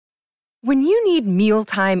When you need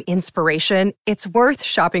mealtime inspiration, it's worth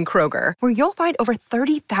shopping Kroger, where you'll find over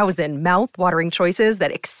 30,000 mouth-watering choices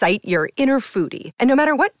that excite your inner foodie. And no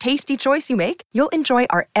matter what tasty choice you make, you'll enjoy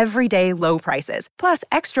our everyday low prices, plus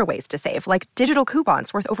extra ways to save, like digital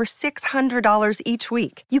coupons worth over $600 each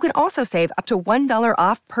week. You can also save up to $1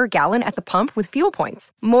 off per gallon at the pump with fuel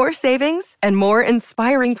points. More savings and more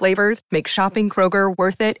inspiring flavors make shopping Kroger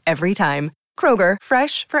worth it every time. Kroger,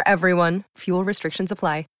 fresh for everyone. Fuel restrictions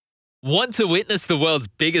apply. Want to witness the world's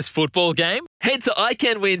biggest football game? Head to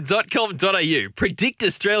iCanWin.com.au, predict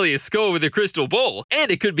Australia's score with a crystal ball, and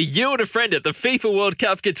it could be you and a friend at the FIFA World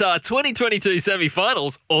Cup Qatar 2022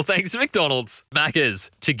 semi-finals, all thanks to McDonald's. Maccas,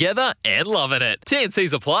 together and loving it.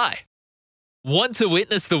 TNCs apply. Want to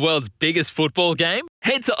witness the world's biggest football game?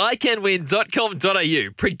 Head to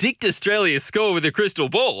iCanWin.com.au, predict Australia's score with a crystal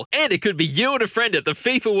ball, and it could be you and a friend at the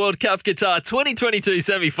FIFA World Cup Qatar 2022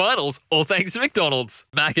 semi-finals, all thanks to McDonald's.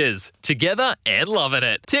 Maccas, together and loving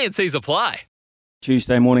it. TNCs apply.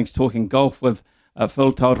 Tuesday mornings talking golf with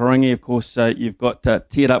Phil Tautorangi. Of course, you've got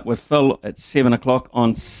Teared Up with Phil at 7 o'clock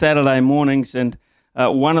on Saturday mornings, and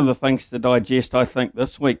one of the things to digest, I think,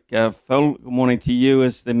 this week, Phil, good morning to you,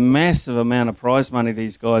 is the massive amount of prize money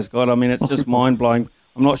these guys got. I mean, it's just mind-blowing.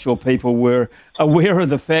 I'm not sure people were aware of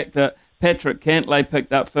the fact that Patrick Cantlay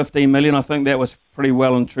picked up $15 million. I think that was pretty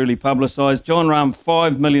well and truly publicised. Jon Rahm,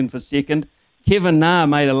 $5 million for second. Kevin Na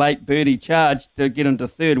made a late birdie charge to get into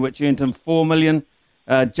third, which earned him $4 million.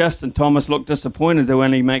 Justin Thomas looked disappointed to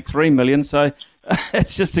only make $3 million. So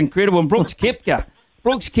it's just incredible. And Brooks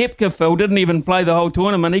Koepka, Phil, didn't even play the whole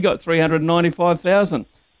tournament. He got $395,000.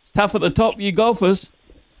 It's tough at the top, you golfers.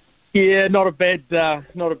 Yeah, not a bad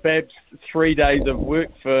 3 days of work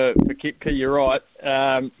for Koepka. You're right.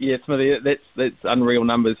 Yeah, Smithy, that's unreal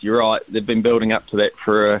numbers. You're right. They've been building up to that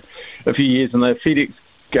for a few years, and the FedEx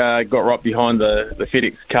got right behind the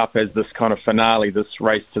FedEx Cup as this kind of finale, this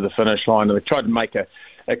race to the finish line, and they tried to make a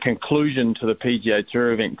conclusion to the PGA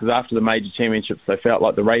Tour event, because after the major championships they felt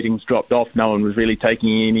like the ratings dropped off. No one was really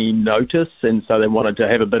taking any notice, and so they wanted to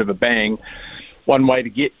have a bit of a bang. One way to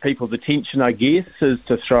get people's attention, I guess, is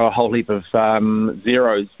to throw a whole heap of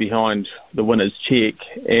zeros behind the winner's check.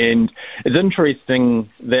 And it's interesting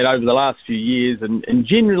that over the last few years, and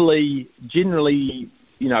generally,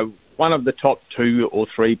 you know, one of the top 2 or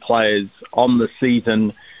 3 players on the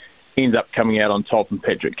season ends up coming out on top, and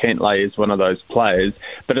Patrick Cantlay is one of those players.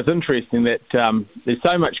 But it's interesting that there's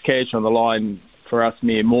so much cash on the line for us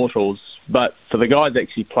mere mortals, but for the guys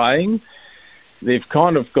actually playing, they've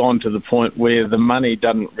kind of gone to the point where the money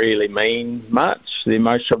doesn't really mean much. They're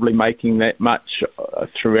most probably making that much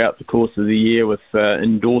throughout the course of the year with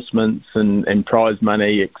endorsements and prize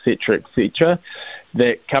money, etc.,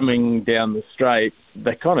 that coming down the straight,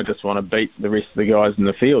 they kind of just want to beat the rest of the guys in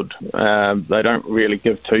the field. They don't really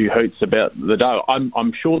give 2 hoots about the dough.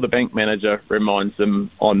 I'm sure the bank manager reminds them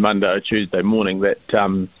on Monday or Tuesday morning that,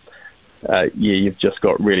 you've just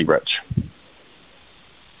got really rich.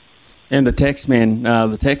 And the taxman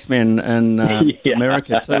in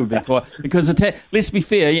America too would be quite, because let's be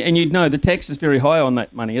fair, and you'd know the tax is very high on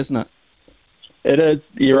that money, isn't it? It is.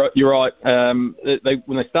 You're right. When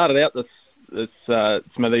they started out this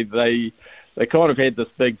Smithy, they kind of had this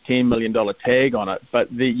big $10 million tag on it,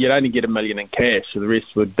 but you'd only get $1 million in cash, so the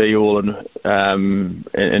rest would be all in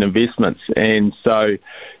investments. And so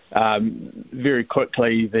very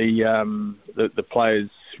quickly the players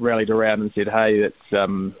rallied around and said, "Hey,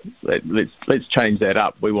 let's change that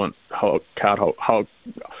up. We want cold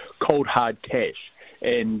hard cash."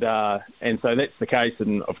 And so that's the case,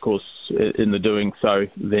 and of course, in the doing so,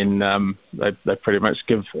 then they pretty much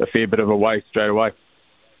give a fair bit of away straight away.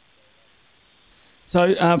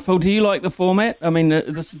 So, Phil, do you like the format? I mean,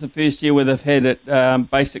 this is the first year where they've had it.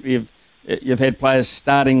 Basically, you've had players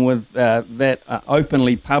starting with that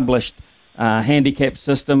openly published handicap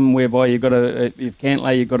system, whereby you've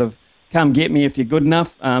Cantlay, you've got to come get me if you're good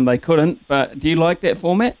enough. They couldn't, but do you like that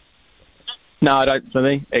format? No, I don't,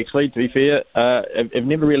 Smithy. Actually, to be fair, I've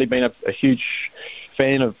never really been a huge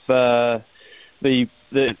fan of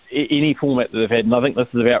any format that they've had, and I think this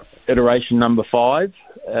is about iteration number 5.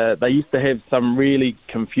 They used to have some really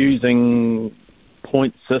confusing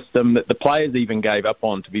point system that the players even gave up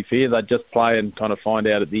on, to be fair. They'd just play and kind of find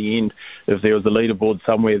out at the end if there was a leaderboard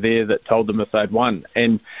somewhere there that told them if they'd won.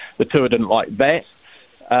 And the Tour didn't like that.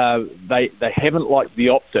 They haven't liked the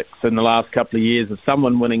optics in the last couple of years of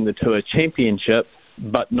someone winning the Tour Championship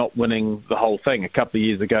but not winning the whole thing. A couple of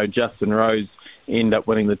years ago, Justin Rose ended up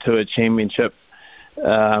winning the Tour Championship,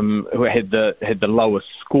 who had the lowest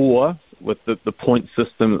score with the point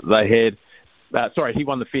system that they had. He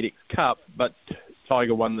won the FedEx Cup, but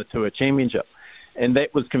Tiger won the Tour Championship. and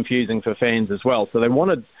that was confusing for fans as well. So they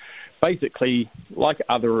wanted, basically, like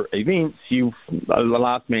other events, the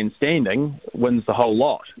last man standing wins the whole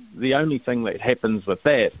lot. The only thing that happens with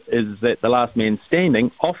that is that the last man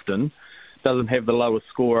standing often doesn't have the lowest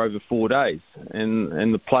score over 4 days.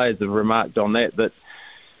 And the players have remarked on that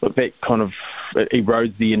kind of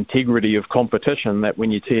erodes the integrity of competition, that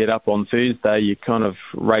when you tee it up on Thursday, you kind of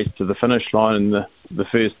race to the finish line, and the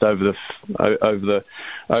first over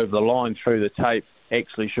the line through the tape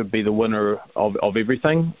actually should be the winner of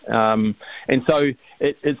everything. And so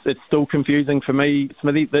it's still confusing for me,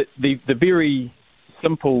 Smithy. The very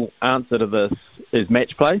simple answer to this is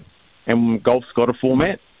match play, and golf's got a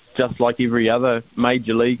format, just like every other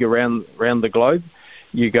major league around the globe.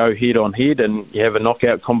 You go head on head and you have a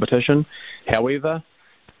knockout competition. However,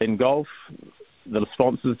 in golf, the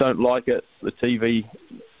sponsors don't like it, the TV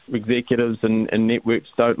executives and networks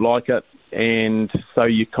don't like it, and so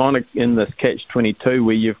you're kind of in this catch-22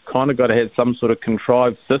 where you've kind of got to have some sort of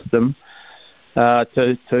contrived system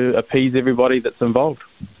to appease everybody that's involved.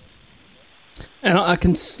 And I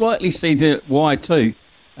can slightly see the why too,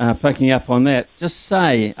 picking up on that. Just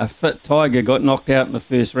say a fit Tiger got knocked out in the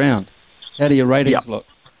first round. How do your ratings look?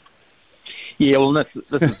 Yeah, well, this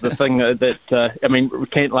is the thing that,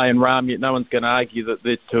 Cantlay and Rahm, no one's going to argue that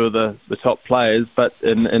they're two of the top players, but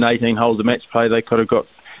in 18 holes of match play, they could have got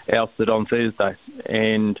ousted on Thursday.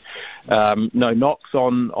 And no knocks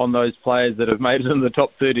on those players that have made it in the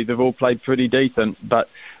top 30. They've all played pretty decent, but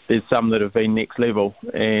there's some that have been next level.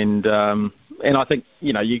 And I think,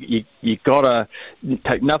 you got to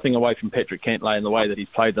take nothing away from Patrick Cantlay in the way that he's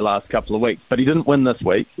played the last couple of weeks. But he didn't win this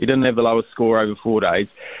week. He didn't have the lowest score over 4 days.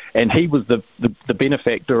 And he was the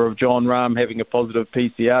benefactor of Jon Rahm having a positive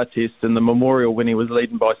PCR test in the Memorial when he was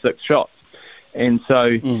leading by 6 shots. And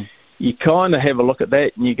so you kind of have a look at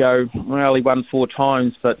that and you go, well, he won 4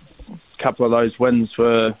 times, but a couple of those wins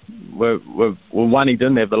were one, he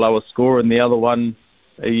didn't have the lowest score, and the other one,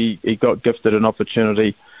 he got gifted an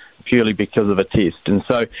opportunity purely because of a test. And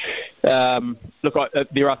so,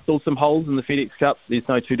 there are still some holes in the FedEx Cup. There's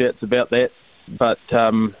no two doubts about that. But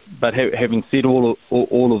having said all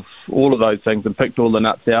of those things and picked all the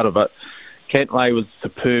nuts out of it, Cantlay was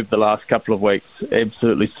superb the last couple of weeks.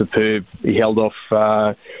 Absolutely superb. He held off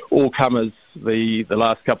all comers the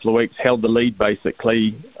last couple of weeks. Held the lead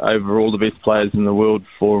basically over all the best players in the world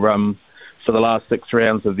for the last 6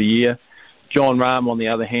 rounds of the year. Jon Rahm, on the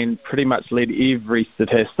other hand, pretty much led every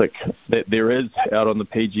statistic that there is out on the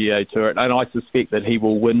PGA Tour. And I suspect that he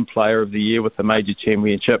will win Player of the Year with the Major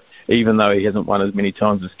Championship, even though he hasn't won as many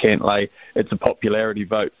times as Cantlay. It's a popularity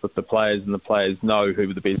vote with the players, and the players know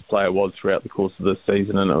who the best player was throughout the course of this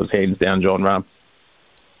season, and it was hands down Jon Rahm.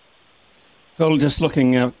 Phil, just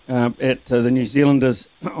looking at the New Zealanders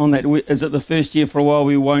on that, is it the first year for a while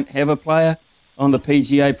we won't have a player on the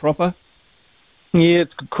PGA proper? Yeah,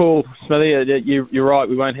 it's a good call, Smithy. You're right.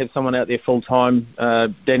 We won't have someone out there full-time.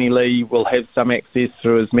 Danny Lee will have some access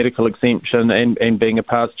through his medical exemption and being a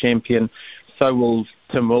past champion. So will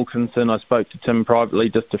Tim Wilkinson. I spoke to Tim privately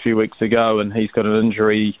just a few weeks ago, and he's got an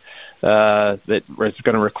injury that is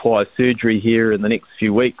going to require surgery here in the next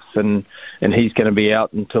few weeks, and he's going to be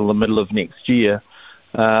out until the middle of next year.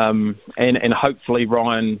 And hopefully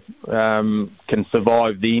Ryan can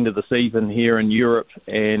survive the end of the season here in Europe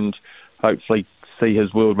and hopefully see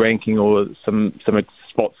his world ranking or some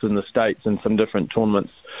spots in the States and some different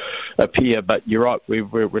tournaments appear. But you're right, we're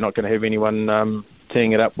not going to have anyone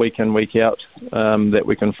teeing it up week in, week out that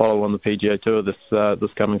we can follow on the PGA Tour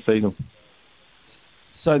this coming season.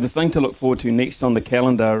 So the thing to look forward to next on the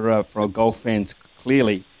calendar for our golf fans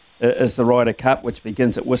clearly is the Ryder Cup, which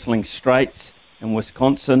begins at Whistling Straits in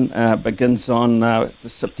Wisconsin, begins on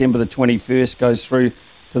September the 21st, goes through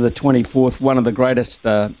to the 24th, one of the greatest,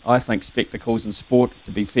 I think, spectacles in sport.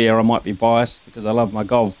 To be fair, I might be biased because I love my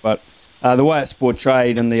golf, but the way it's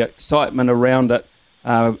portrayed and the excitement around it,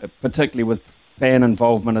 particularly with fan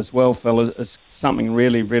involvement as well, Phil, is something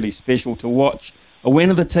really, really special to watch. When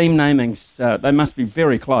are the team namings? They must be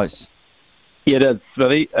very close. Yeah, it is,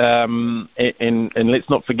 Smithy. And let's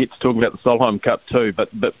not forget to talk about the Solheim Cup too,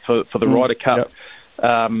 but for the Ryder Cup,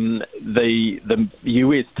 the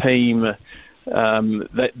US team...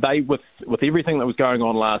 they with everything that was going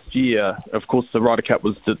on last year, of course the Ryder Cup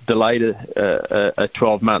was delayed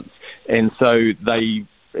 12 months, and so they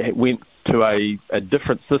went to a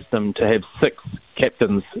different system to have 6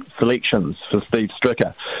 captains selections for Steve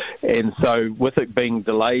Stricker. And so with it being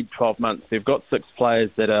delayed 12 months, they've got 6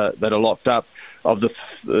 players that are locked up. Of the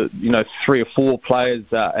 3 or 4 players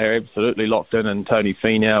are absolutely locked in, and Tony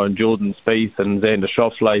Finau and Jordan Spieth and Xander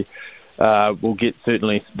Schauffele will get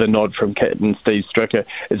certainly the nod from Captain Steve Stricker.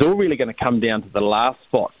 It's all really going to come down to the last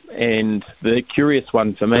spot. And the curious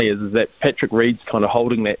one for me is that Patrick Reed's kind of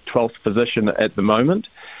holding that 12th position at the moment.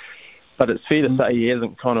 But it's fair to say he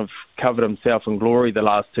hasn't kind of covered himself in glory the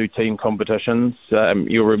last two team competitions.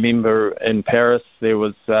 You'll remember in Paris there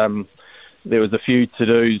was a few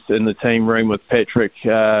to-dos in the team room with Patrick.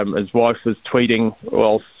 His wife was tweeting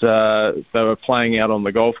whilst they were playing out on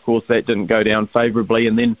the golf course. That didn't go down favourably.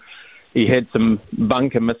 And then he had some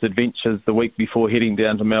bunker misadventures the week before heading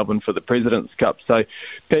down to Melbourne for the President's Cup. So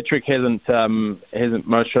Patrick hasn't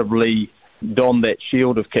most probably donned that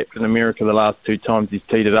shield of Captain America the last two times he's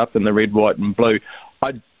teed it up in the red, white and blue.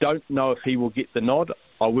 I don't know if he will get the nod.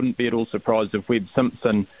 I wouldn't be at all surprised if Webb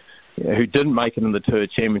Simpson, who didn't make it in the Tour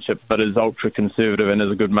Championship but is ultra-conservative and is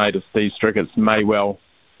a good mate of Steve Stricker's,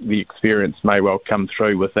 the experience may well come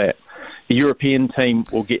through with that. The European team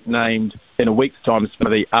will get named in a week's time,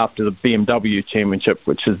 Smithy, after the BMW Championship,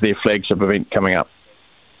 which is their flagship event coming up.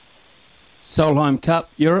 Solheim Cup,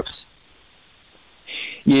 Europe's?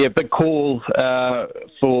 Yeah, big call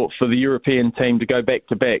for the European team to go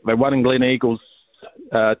back-to-back. They won in Glen Eagles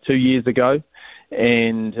 2 years ago,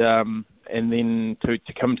 and then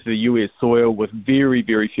to come to the US soil with very,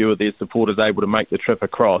 very few of their supporters able to make the trip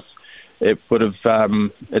across. It would have.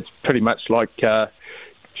 It's pretty much like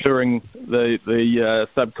touring the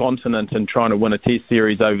subcontinent and trying to win a test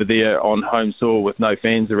series over there on home soil with no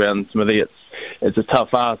fans around. Smithy, it's a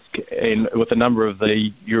tough ask, and with a number of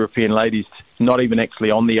the European ladies not even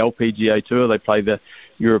actually on the LPGA Tour, they play the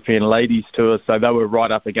European Ladies Tour, so they were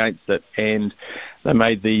right up against it, and they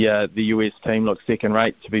made the US team look second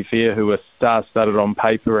rate, to be fair, who were star-studded on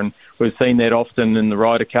paper, and we've seen that often in the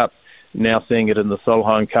Ryder Cup, now seeing it in the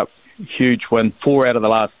Solheim Cup. Huge win. 4 out of the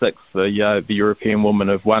last 6 the European women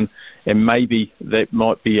have won, and maybe that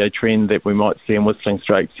might be a trend that we might see in Whistling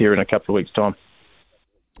Straits here in a couple of weeks' time.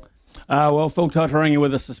 Well, Phil Tautarangi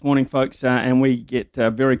with us this morning, folks, and we get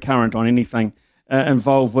very current on anything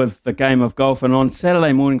involved with the game of golf. And on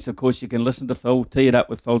Saturday mornings, of course, you can listen to Phil, tee it up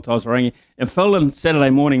with Phil Tautarangi. And Phil on Saturday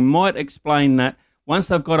morning might explain that once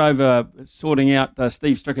they've got over sorting out,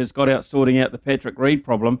 Steve Stricker's got out sorting out the Patrick Reed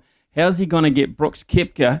problem, how's he going to get Brooks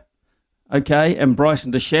Koepka, okay, and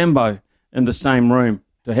Bryson DeChambeau in the same room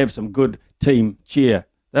to have some good team cheer?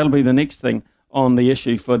 That'll be the next thing on the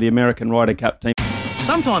issue for the American Ryder Cup team.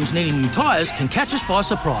 Sometimes needing new tyres can catch us by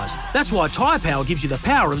surprise. That's why Tyre Power gives you the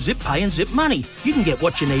power of Zip Pay and Zip Money. You can get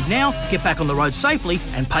what you need now, get back on the road safely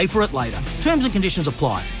and pay for it later. Terms and conditions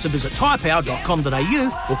apply. So visit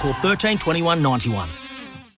tyrepower.com.au or call 13 21 91.